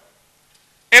heaven.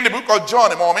 In the book of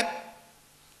John, a moment,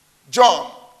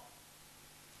 John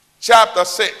chapter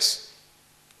 6,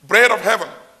 bread of heaven,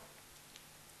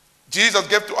 Jesus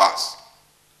gave to us.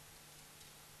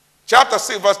 Chapter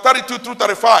 6, verse 32 through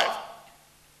 35.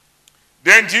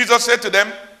 Then Jesus said to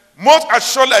them, most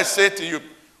assuredly I say to you,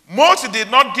 Moses did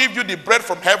not give you the bread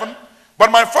from heaven,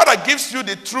 but my Father gives you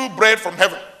the true bread from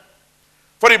heaven.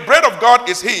 For the bread of God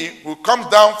is he who comes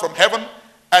down from heaven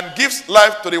and gives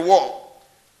life to the world.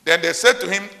 Then they said to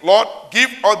him, Lord, give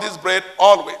us this bread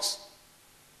always.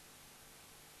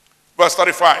 Verse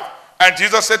 35. And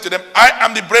Jesus said to them, I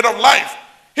am the bread of life.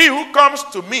 He who comes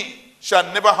to me shall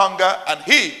never hunger, and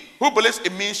he who believes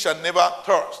in me shall never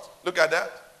thirst. Look at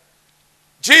that.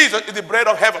 Jesus is the bread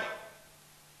of heaven.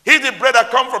 He's the bread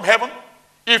that comes from heaven.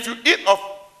 If you eat of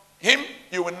him,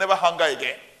 you will never hunger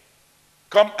again.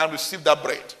 Come and receive that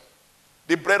bread.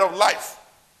 The bread of life.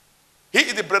 He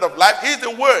is the bread of life. He is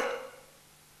the word.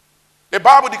 The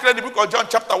Bible declared in the book of John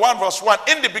chapter 1 verse 1,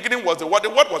 in the beginning was the word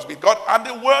was with God, and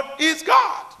the word is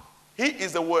God. He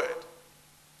is the word.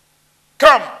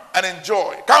 Come and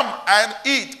enjoy. Come and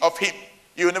eat of him.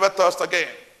 You will never thirst again.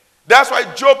 That's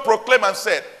why Job proclaimed and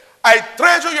said, I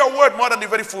treasure your word more than the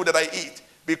very food that I eat,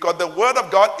 because the word of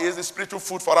God is the spiritual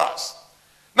food for us.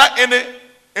 Now in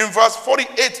verse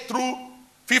 48 through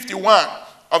 51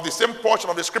 of the same portion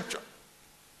of the scripture,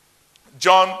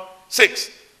 John 6,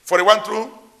 41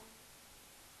 through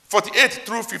 48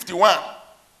 through 51,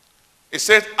 it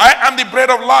says, I am the bread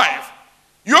of life.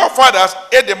 Your fathers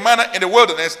ate the manna in the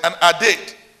wilderness and are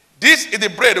dead. This is the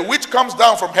bread which comes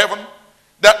down from heaven,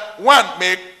 that one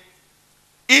may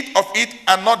eat of it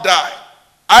and not die.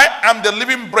 I am the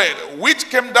living bread which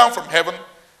came down from heaven.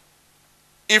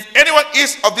 If anyone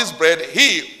eats of this bread,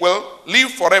 he will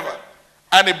live forever.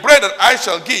 And the bread that I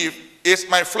shall give is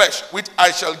my flesh, which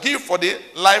I shall give for the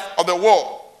life of the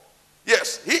world.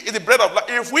 Yes, he is the bread of life.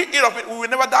 If we eat of it, we will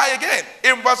never die again.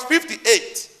 In verse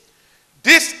 58,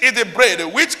 this is the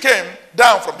bread which came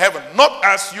down from heaven, not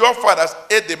as your fathers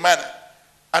ate the manna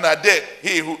and are dead.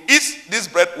 He who eats this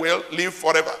bread will live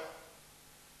forever.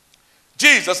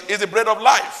 Jesus is the bread of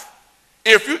life.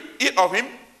 If you eat of him,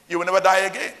 you will never die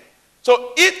again.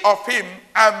 So eat of him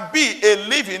and be a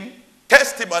living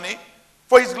testimony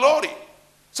for his glory,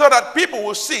 so that people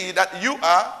will see that you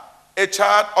are a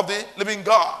child of the living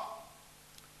God.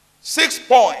 6th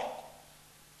point,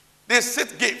 the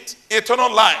 6th gift,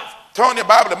 eternal life. Turn your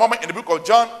Bible a moment in the book of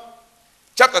John,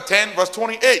 chapter 10, verse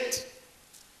 28.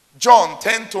 John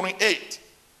 10, 28.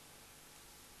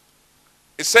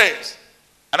 It says,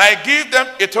 and I give them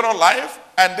eternal life,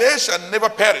 and they shall never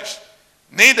perish,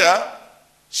 neither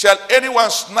shall anyone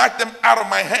snatch them out of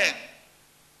my hand.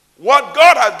 What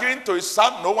God has given to his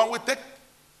son, no one will take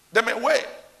them away.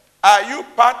 Are you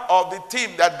part of the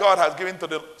team that God has given to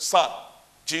the son,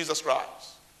 Jesus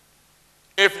Christ?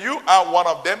 If you are one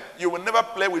of them, you will never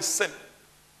play with sin.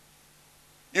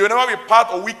 You will never be part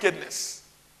of wickedness.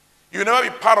 You will never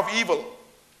be part of evil.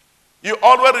 You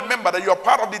always remember that you are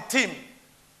part of the team.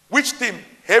 Which team?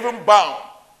 Heaven-bound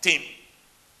team.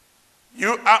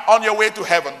 You are on your way to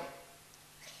heaven.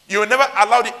 You will never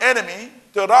allow the enemy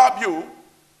to rob you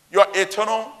your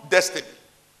eternal destiny,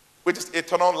 which is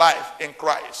eternal life in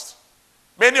Christ.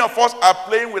 Many of us are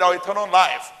playing with our eternal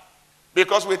life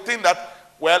because we think that,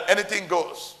 well, anything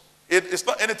goes. It's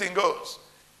not anything goes.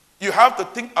 You have to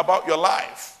think about your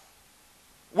life.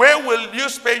 Where will you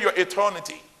spend your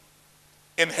eternity?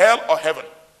 In hell or heaven?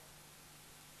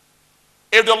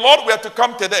 If the Lord were to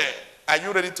come today, are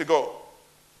you ready to go?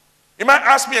 You might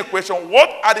ask me a question, what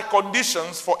are the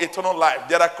conditions for eternal life?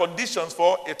 There are conditions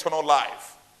for eternal life.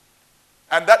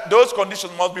 And those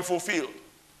conditions must be fulfilled.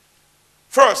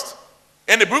 First,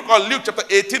 in the book of Luke chapter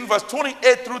 18, verse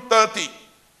 28 through 30,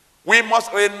 we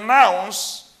must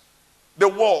renounce the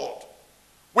world.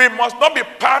 We must not be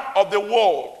part of the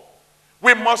world.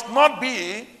 We must not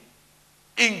be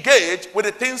engaged with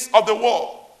the things of the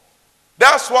world.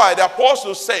 That's why the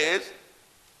apostle says,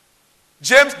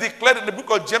 James declared in the book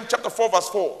of James chapter 4 verse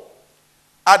 4,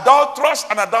 adulterers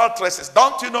and adulteresses,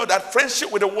 don't you know that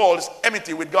friendship with the world is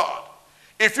enmity with God?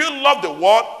 If you love the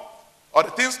world or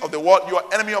the things of the world, you are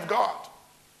enemy of God.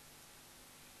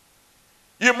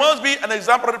 You must be an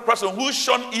exemplary person who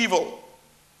shun evil.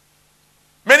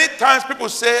 Many times people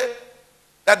say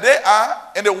that they are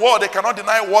in the world, they cannot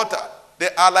deny water. They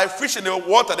are like fish in the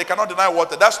water, they cannot deny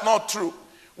water. That's not true.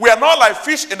 We are not like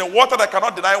fish in the water that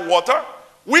cannot deny water.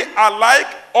 We are like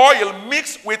oil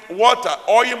mixed with water.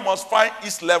 Oil must find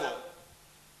its level.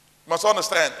 You must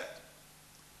understand that.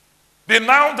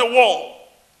 Denounce the world.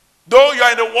 Though you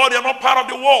are in the world, you are not part of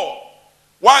the world.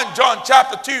 1 John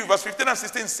chapter 2, verse 15 and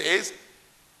 16 says,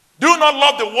 do not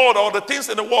love the world or the things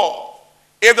in the world.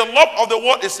 If the love of the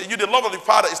world is in you, the love of the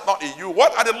Father is not in you.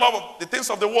 What are the love of the things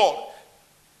of the world?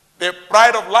 The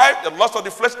pride of life, the lust of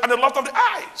the flesh, and the lust of the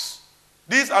eyes.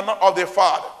 These are not of the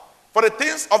Father. For the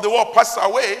things of the world pass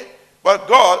away, but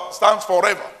God stands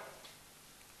forever.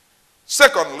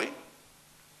 Secondly,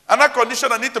 another condition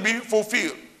that needs to be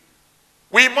fulfilled.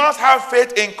 We must have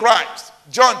faith in Christ.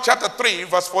 John chapter 3,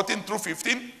 verse 14 through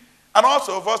 15, and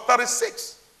also verse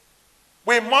 36.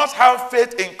 We must have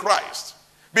faith in Christ,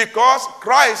 because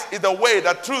Christ is the way,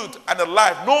 the truth, and the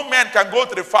life. No man can go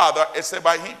to the Father except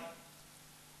by him.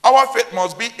 Our faith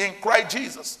must be in Christ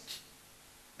Jesus.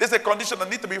 This is a condition that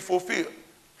needs to be fulfilled.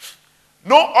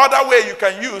 No other way you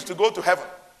can use to go to heaven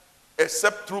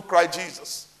except through Christ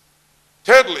Jesus.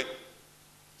 Thirdly,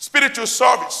 spiritual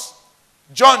service.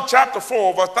 John chapter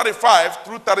 4, verse 35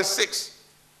 through 36.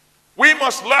 We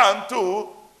must learn to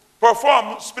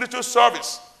perform spiritual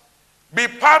service. Be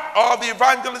part of the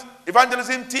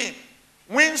evangelism team.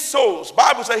 Win souls.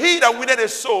 Bible says, he that winneth a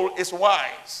soul is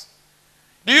wise.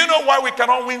 Do you know why we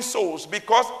cannot win souls?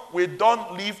 Because we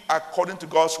don't live according to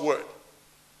God's word.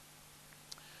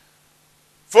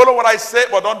 Follow what I say,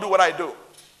 but don't do what I do.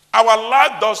 Our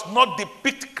life does not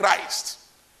depict Christ.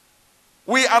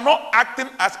 We are not acting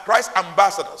as Christ's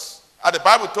ambassadors. As the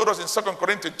Bible told us in 2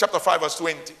 Corinthians chapter 5, verse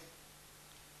 20.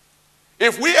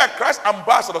 If we are Christ's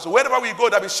ambassadors, wherever we go,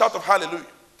 there will be shout of hallelujah.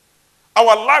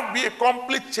 Our life be a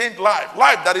complete changed life.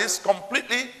 Life that is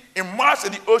completely immersed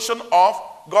in the ocean of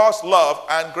God's love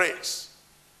and grace.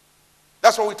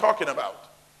 That's what we're talking about.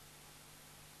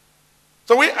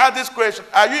 So we ask this question,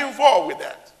 are you involved with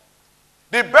that?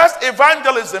 The best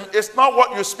evangelism is not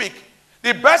what you speak.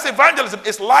 The best evangelism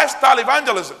is lifestyle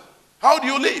evangelism. How do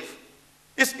you live?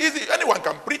 It's easy. Anyone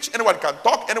can preach, anyone can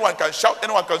talk, anyone can shout,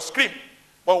 anyone can scream.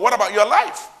 But what about your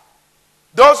life?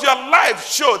 Does your life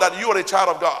show that you are a child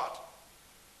of God?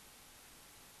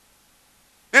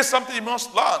 This is something you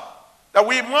must learn. That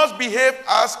we must behave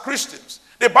as Christians.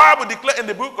 The Bible declares in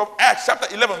the book of Acts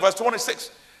chapter 11 verse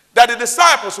 26 that the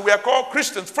disciples were called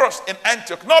Christians first in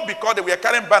Antioch. Not because they were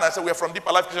carrying banners and said we are from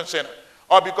Deeper Life Christian Center.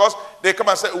 Or because they come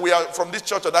and say we are from this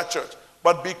church or that church.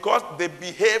 But because they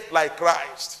behaved like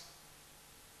Christ.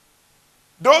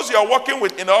 Those you are working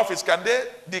with in the office, can they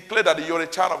declare that you're a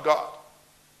child of God?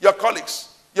 Your colleagues,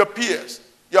 your peers,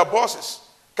 your bosses,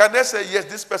 can they say, yes,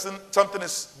 this person, something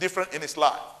is different in his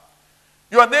life?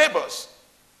 Your neighbors,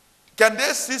 can they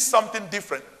see something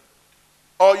different?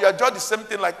 Or you are just the same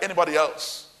thing like anybody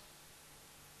else?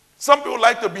 Some people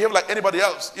like to behave like anybody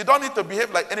else. You don't need to behave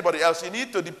like anybody else. You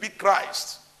need to depict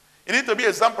Christ. You need to be an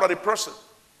exemplary person.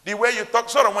 The way you talk,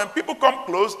 so that when people come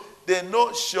close, they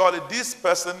know surely this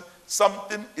person,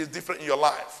 something is different in your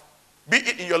life. Be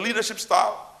it in your leadership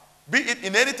style, be it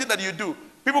in anything that you do.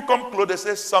 People come close, they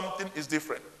say something is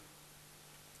different.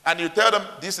 And you tell them,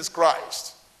 this is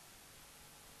Christ.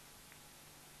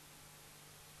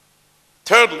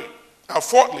 Thirdly, and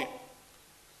fourthly,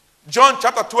 John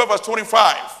chapter 12, verse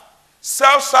 25.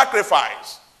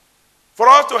 Self-sacrifice. For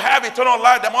us to have eternal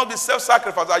life, there must be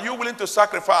self-sacrifice. Are you willing to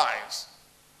sacrifice?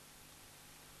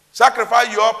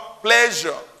 Sacrifice your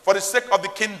pleasure for the sake of the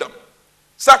kingdom.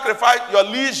 Sacrifice your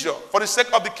leisure for the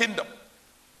sake of the kingdom.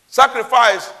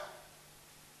 Sacrifice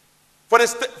for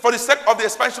the sake of the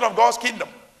expansion of God's kingdom.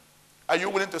 Are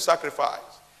you willing to sacrifice?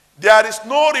 There is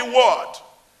no reward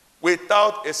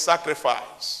without a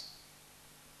sacrifice.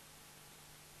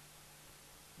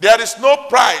 There is no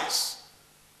price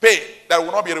paid that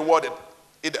will not be rewarded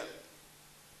either.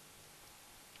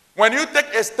 When you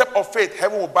take a step of faith,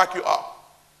 heaven will back you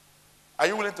up. Are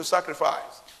you willing to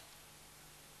sacrifice?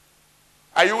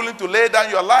 Are you willing to lay down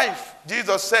your life?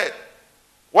 Jesus said,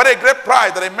 what a great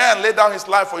price that a man lay down his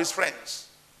life for his friends.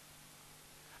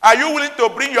 Are you willing to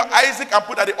bring your Isaac and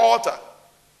put at the altar?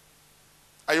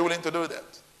 Are you willing to do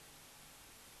that?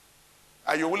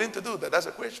 Are you willing to do that? That's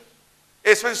a question.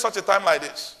 Especially such a time like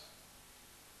this.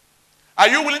 Are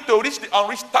you willing to reach the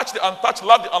unreached, touch the untouched,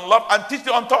 love the unloved, and teach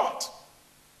the untaught?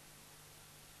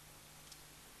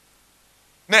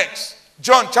 Next,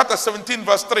 John chapter 17,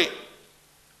 verse 3.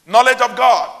 Knowledge of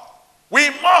God. We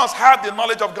must have the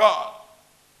knowledge of God.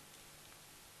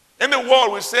 In the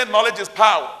world, we say knowledge is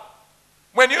power.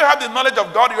 When you have the knowledge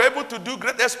of God, you're able to do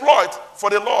great exploits for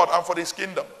the Lord and for his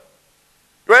kingdom.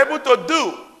 You're able to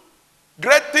do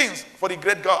great things for the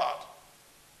great God.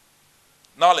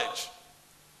 Knowledge.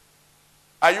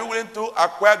 Are you willing to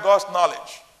acquire God's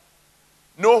knowledge?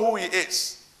 Know who he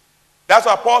is. That's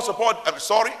what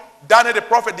Daniel the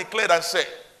prophet declared and said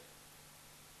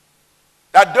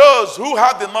that those who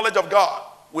have the knowledge of God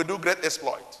will do great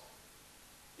exploit.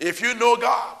 If you know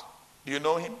God, do you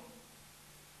know him?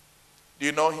 Do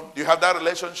you know him? Do you have that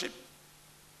relationship?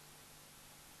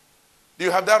 Do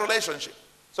you have that relationship?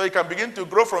 So you can begin to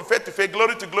grow from faith to faith,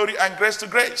 glory to glory, and grace to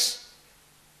grace.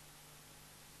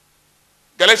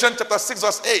 Galatians chapter 6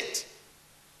 verse 8.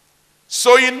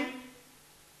 Sowing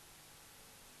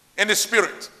in the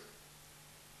Spirit.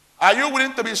 Are you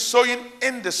willing to be sowing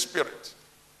in the Spirit,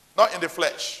 not in the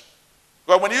flesh?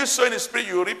 Because when you sow in the Spirit,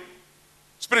 you reap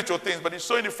spiritual things, but you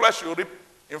sow in the flesh, you reap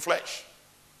in flesh.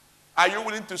 Are you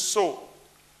willing to sow?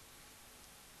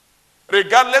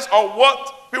 Regardless of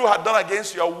what people have done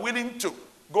against you, you are willing to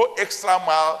go extra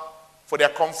mile for their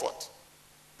comfort.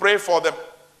 Pray for them.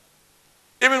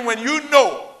 Even when you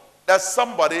know that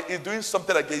somebody is doing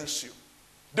something against you,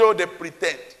 though they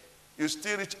pretend, you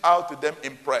still reach out to them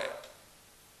in prayer.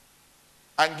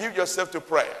 And give yourself to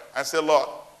prayer and say, Lord,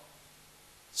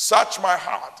 search my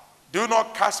heart. Do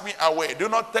not cast me away. Do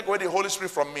not take away the Holy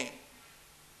Spirit from me,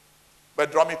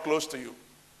 but draw me close to you.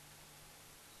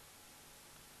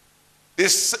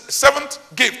 This seventh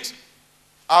gift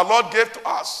our Lord gave to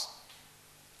us,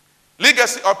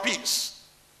 legacy of peace.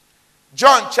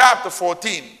 John chapter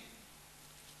 14,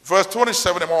 verse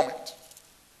 27, a moment.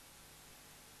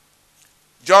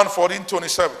 John 14,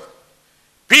 27.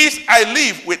 Peace I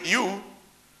leave with you,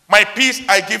 my peace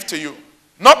I give to you.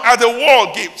 Not as the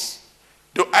world gives,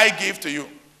 do I give to you.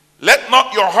 Let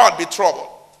not your heart be troubled,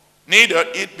 neither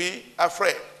it be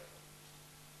afraid.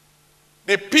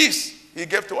 The peace he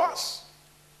gave to us.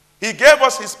 He gave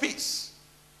us his peace.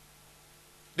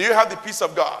 Do you have the peace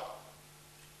of God?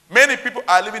 Many people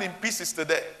are living in pieces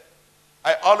today.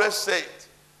 I always say it.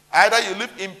 Either you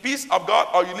live in peace of God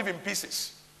or you live in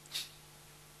pieces.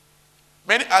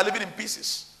 Many are living in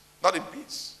pieces, not in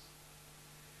peace.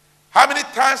 How many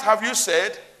times have you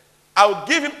said, I will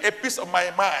give him a piece of my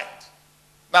mind?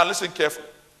 Now listen carefully.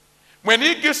 When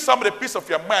you give somebody a piece of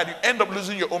your mind, you end up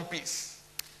losing your own peace.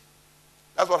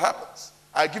 That's what happens.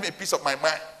 I give him a piece of my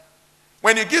mind.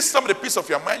 When you give somebody a piece of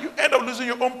your mind, you end up losing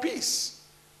your own peace.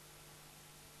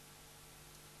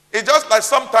 It's just like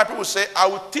sometimes people say, I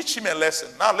will teach him a lesson.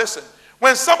 Now listen,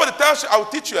 when somebody tells you, I will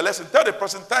teach you a lesson, tell the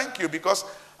person, thank you, because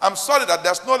I'm sorry that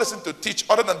there's no lesson to teach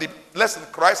other than the lesson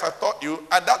Christ has taught you,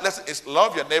 and that lesson is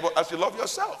love your neighbor as you love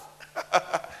yourself.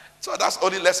 So that's the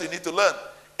only lesson you need to learn.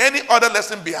 Any other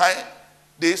lesson behind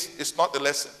this is not the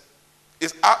lesson.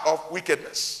 It's out of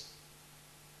wickedness.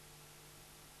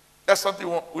 That's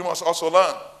something we must also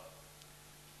learn.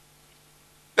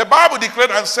 The Bible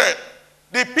declared and said,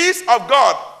 the peace of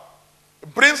God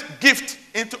brings gift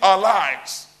into our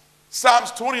lives.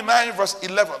 Psalms 29 verse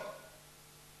 11.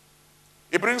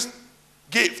 It brings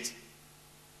gift.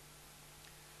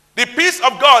 The peace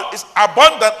of God is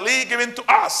abundantly given to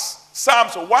us.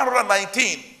 Psalms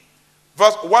 119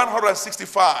 verse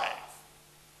 165.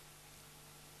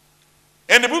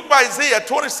 In the book of Isaiah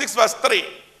 26 verse 3,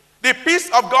 the peace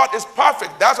of God is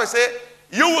perfect. That's why I say,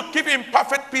 you will keep him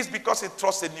perfect peace because he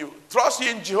trusts in you. Trust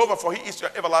you in Jehovah, for he is your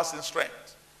everlasting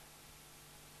strength.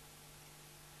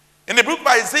 In the book of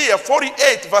Isaiah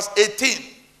 48 verse 18,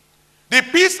 the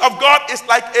peace of God is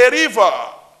like a river.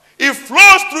 It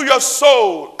flows through your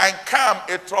soul and calm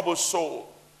a troubled soul.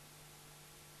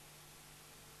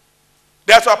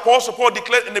 That's what Apostle Paul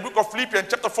declared in the book of Philippians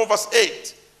chapter 4 verse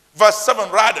 8, verse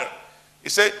 7 rather. He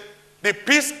said, the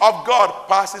peace of God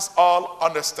passes all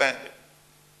understanding.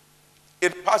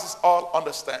 It passes all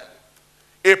understanding.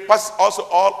 It passes also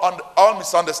all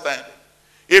misunderstanding.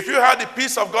 If you have the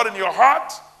peace of God in your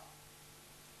heart,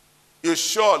 you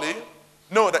surely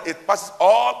know that it passes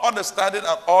all understanding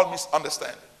and all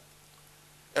misunderstanding.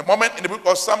 A moment in the book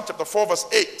of Psalms chapter 4 verse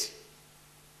 8.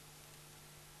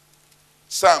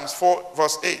 Psalms 4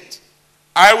 verse 8.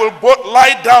 I will both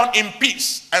lie down in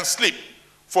peace and sleep.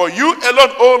 For you alone,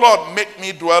 O Lord, make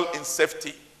me dwell in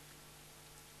safety.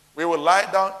 We will lie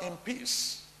down in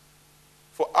peace.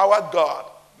 For our God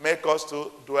make us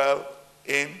to dwell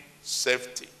in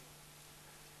safety.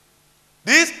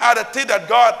 These are the things that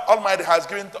God Almighty has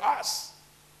given to us.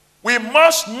 We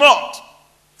must not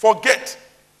forget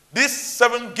these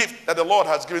 7 gifts that the Lord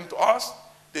has given to us.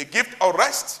 The gift of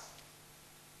rest,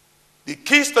 the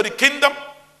keys to the kingdom,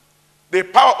 the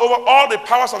power over all the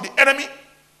powers of the enemy,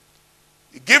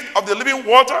 the gift of the living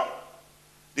water,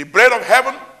 the bread of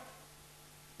heaven,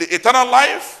 the eternal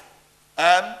life,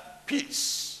 and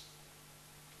peace.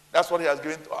 That's what he has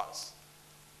given to us.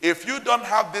 If you don't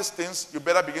have these things, you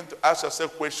better begin to ask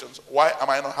yourself questions. Why am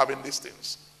I not having these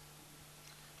things?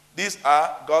 These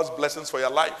are God's blessings for your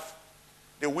life.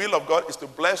 The will of God is to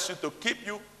bless you, to keep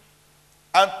you,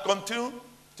 and continue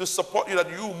to support you that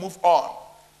you move on.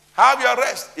 Have your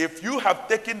rest. If you have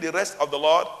taken the rest of the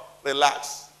Lord,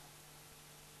 relax.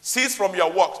 Cease from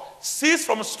your works. Cease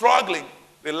from struggling.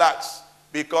 Relax.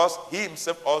 Because he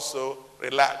himself also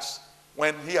relaxed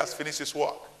when he has finished his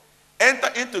work. Enter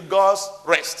into God's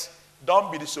rest.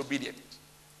 Don't be disobedient.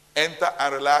 Enter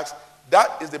and relax.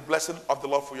 That is the blessing of the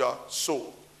Lord for your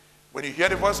soul. When you hear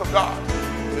the voice of God,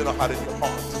 do not harden your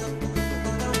heart.